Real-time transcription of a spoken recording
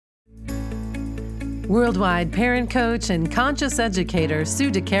Worldwide parent coach and conscious educator Sue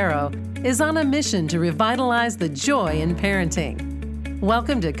DeCaro is on a mission to revitalize the joy in parenting.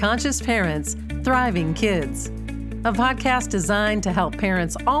 Welcome to Conscious Parents, Thriving Kids, a podcast designed to help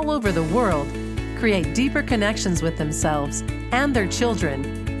parents all over the world create deeper connections with themselves and their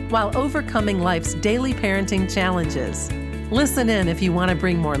children while overcoming life's daily parenting challenges. Listen in if you want to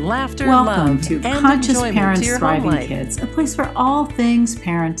bring more laughter, Welcome love, to and Conscious enjoyment Parents, to your home Thriving life. Kids, a place for all things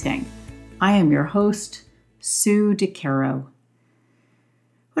parenting. I am your host, Sue DeCaro.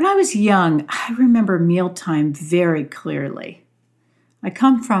 When I was young, I remember mealtime very clearly. I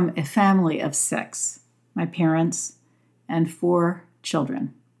come from a family of 6, my parents and 4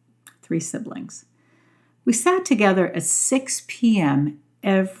 children, 3 siblings. We sat together at 6 p.m.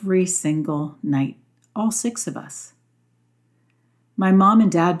 every single night, all 6 of us. My mom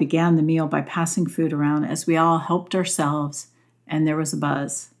and dad began the meal by passing food around as we all helped ourselves, and there was a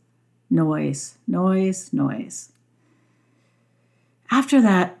buzz. Noise, noise, noise. After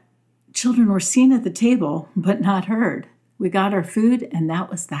that, children were seen at the table, but not heard. We got our food, and that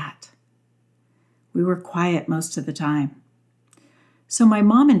was that. We were quiet most of the time. So my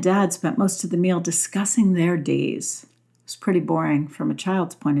mom and dad spent most of the meal discussing their days. It was pretty boring from a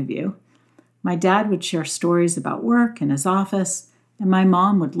child's point of view. My dad would share stories about work and his office, and my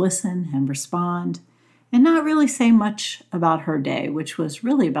mom would listen and respond and not really say much about her day, which was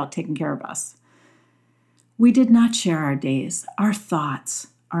really about taking care of us. We did not share our days, our thoughts,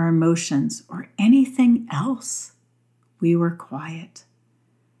 our emotions, or anything else. We were quiet.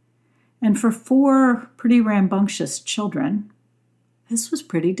 And for 4 pretty rambunctious children, this was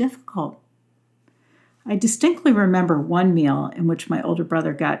pretty difficult. I distinctly remember one meal in which my older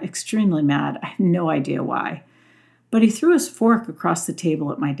brother got extremely mad. I have no idea why. But he threw his fork across the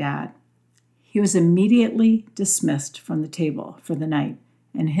table at my dad. He was immediately dismissed from the table for the night,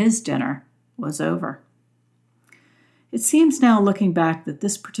 and his dinner was over. It seems now, looking back, that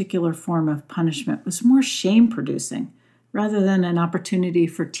this particular form of punishment was more shame-producing rather than an opportunity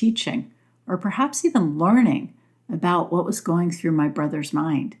for teaching or perhaps even learning about what was going through my brother's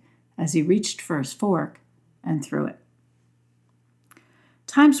mind as he reached for his fork and threw it.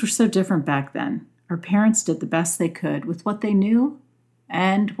 Times were so different back then. Our parents did the best they could with what they knew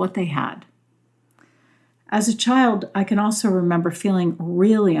and what they had. As a child, I can also remember feeling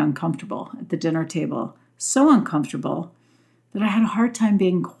really uncomfortable at the dinner table, so uncomfortable that I had a hard time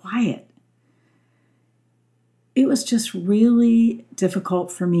being quiet. It was just really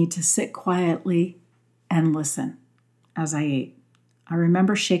difficult for me to sit quietly and listen as I ate. I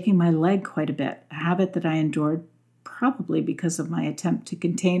remember shaking my leg quite a bit, a habit that I endured probably because of my attempt to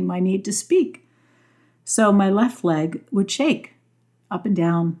contain my need to speak. So my left leg would shake up and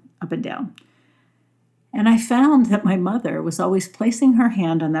down, up and down. And I found that my mother was always placing her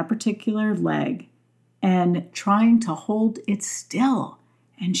hand on that particular leg and trying to hold it still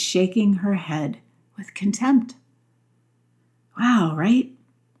and shaking her head with contempt. Wow, right?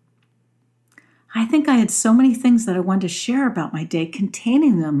 I think I had so many things that I wanted to share about my day.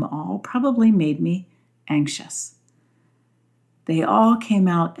 Containing them all probably made me anxious. They all came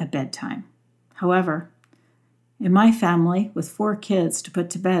out at bedtime. However, in my family, with 4 kids to put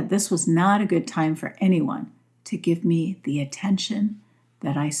to bed, this was not a good time for anyone to give me the attention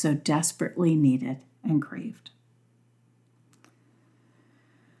that I so desperately needed and craved.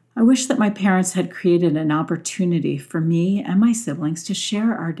 I wish that my parents had created an opportunity for me and my siblings to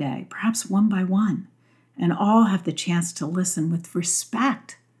share our day, perhaps one by one, and all have the chance to listen with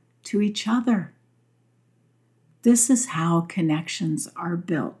respect to each other. This is how connections are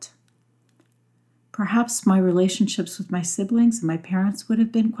built. Perhaps my relationships with my siblings and my parents would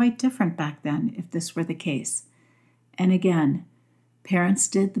have been quite different back then if this were the case. And again, parents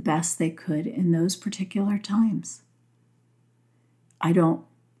did the best they could in those particular times. I don't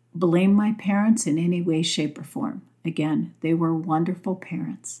blame my parents in any way, shape, or form. Again, they were wonderful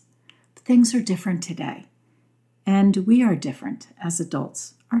parents. But things are different today. And we are different as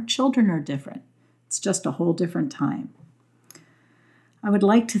adults. Our children are different. It's just a whole different time. I would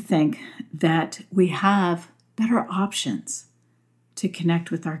like to think that we have better options to connect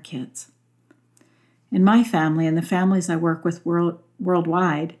with our kids. In my family and the families I work with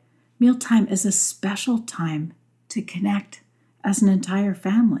worldwide, mealtime is a special time to connect as an entire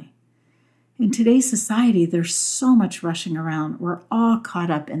family. In today's society, there's so much rushing around. We're all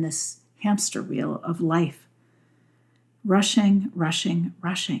caught up in this hamster wheel of life. Rushing, rushing,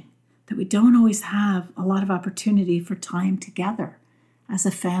 rushing, that we don't always have a lot of opportunity for time together as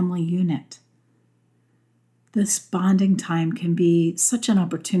a family unit. This bonding time can be such an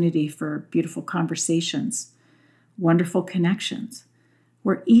opportunity for beautiful conversations, wonderful connections,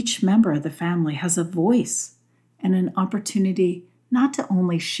 where each member of the family has a voice and an opportunity not to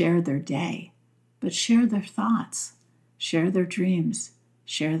only share their day, but share their thoughts, share their dreams,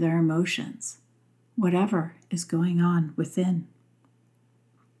 share their emotions, whatever is going on within.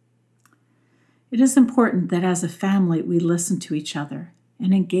 It is important that as a family we listen to each other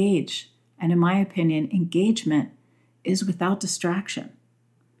and engage, and in my opinion, engagement is without distraction.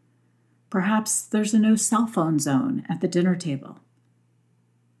 Perhaps there's a no cell phone zone at the dinner table.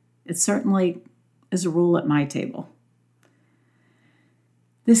 It certainly is a rule at my table.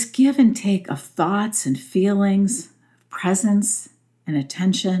 This give and take of thoughts and feelings, presence and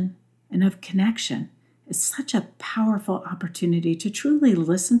attention, and of connection is such a powerful opportunity to truly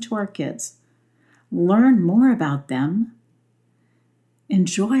listen to our kids, learn more about them,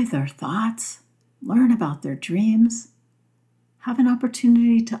 enjoy their thoughts, learn about their dreams, have an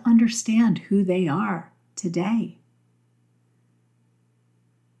opportunity to understand who they are today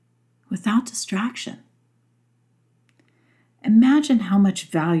without distraction. Imagine how much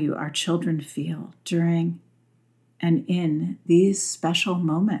value our children feel during and in these special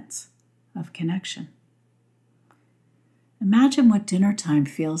moments of connection. Imagine what dinner time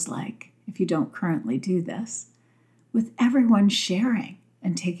feels like, if you don't currently do this, with everyone sharing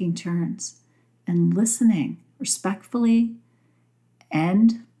and taking turns and listening respectfully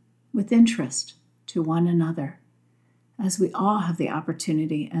and with interest to one another, as we all have the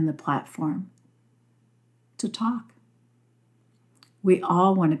opportunity and the platform to talk. We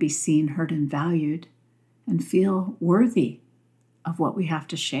all want to be seen, heard, and valued, and feel worthy of what we have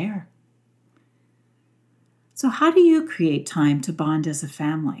to share. So how do you create time to bond as a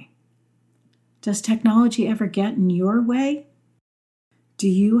family? Does technology ever get in your way? Do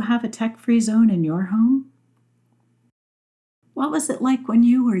you have a tech-free zone in your home? What was it like when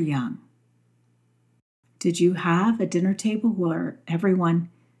you were young? Did you have a dinner table where everyone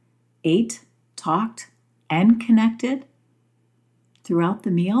ate, talked, and connected throughout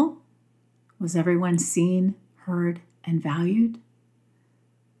the meal? Was everyone seen, heard, and valued?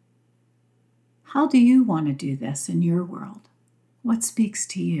 How do you want to do this in your world? What speaks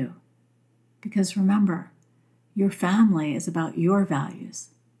to you? Because remember, your family is about your values.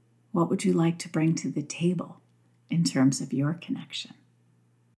 What would you like to bring to the table in terms of your connection?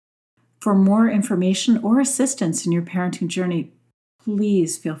 For more information or assistance in your parenting journey,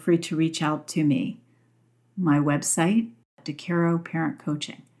 please feel free to reach out to me. My website,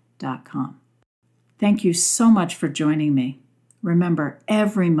 DeCaroParentCoaching.com. Thank you so much for joining me. Remember,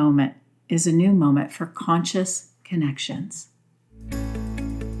 every moment is a new moment for conscious connections.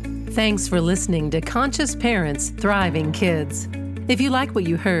 Thanks for listening to Conscious Parents, Thriving Kids. If you like what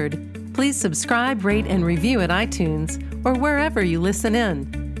you heard, please subscribe, rate, and review at iTunes or wherever you listen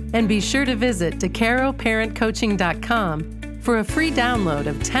in. And be sure to visit DeCaroParentCoaching.com for a free download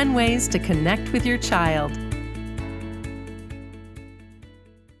of 10 ways to connect with your child.